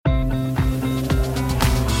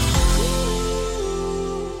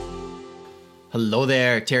Hello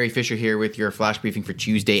there, Terry Fisher here with your flash briefing for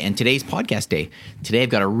Tuesday and today's podcast day. Today I've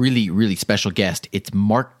got a really special guest. It's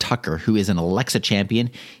Mark Tucker, who is an Alexa champion.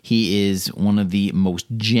 He is one of the most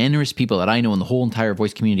generous people that I know in the whole entire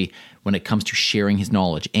voice community when it comes to sharing his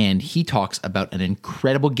knowledge. And he talks about an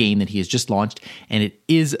incredible game that he has just launched, and it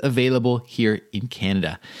is available here in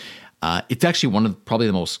Canada. It's actually one of probably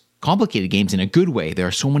the most complicated games in a good way. There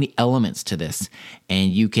are so many elements to this,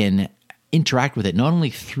 and you can interact with it not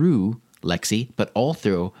only through Lexi, but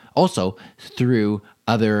also through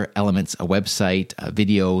other elements, a website,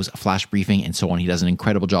 videos, a flash briefing, and so on. He does an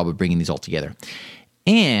incredible job of bringing these all together.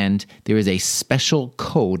 And there is a special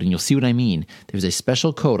code, and you'll see what I mean. There's a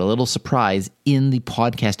special code, a little surprise in the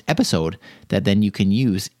podcast episode that then you can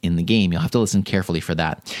use in the game. You'll have to listen carefully for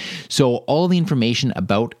that. So all the information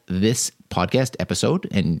about this podcast episode,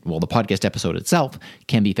 and well, the podcast episode itself,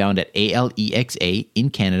 can be found at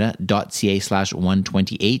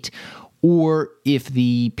alexaincanada.ca/128. Or if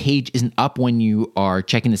the page isn't up when you are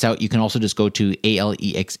checking this out, you can also just go to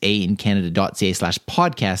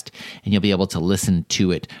alexaincanada.ca/podcast, and you'll be able to listen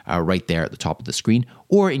to it right there at the top of the screen,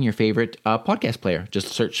 or in your favorite podcast player. Just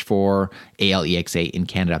search for ALEXA in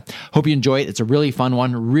Canada. Hope you enjoy it. It's a really fun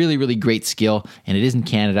one, really great skill, and it is in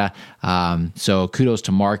Canada. So kudos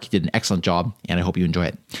to Mark. He did an excellent job, and I hope you enjoy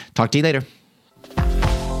it. Talk to you later.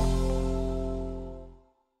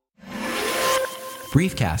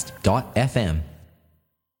 Briefcast.fm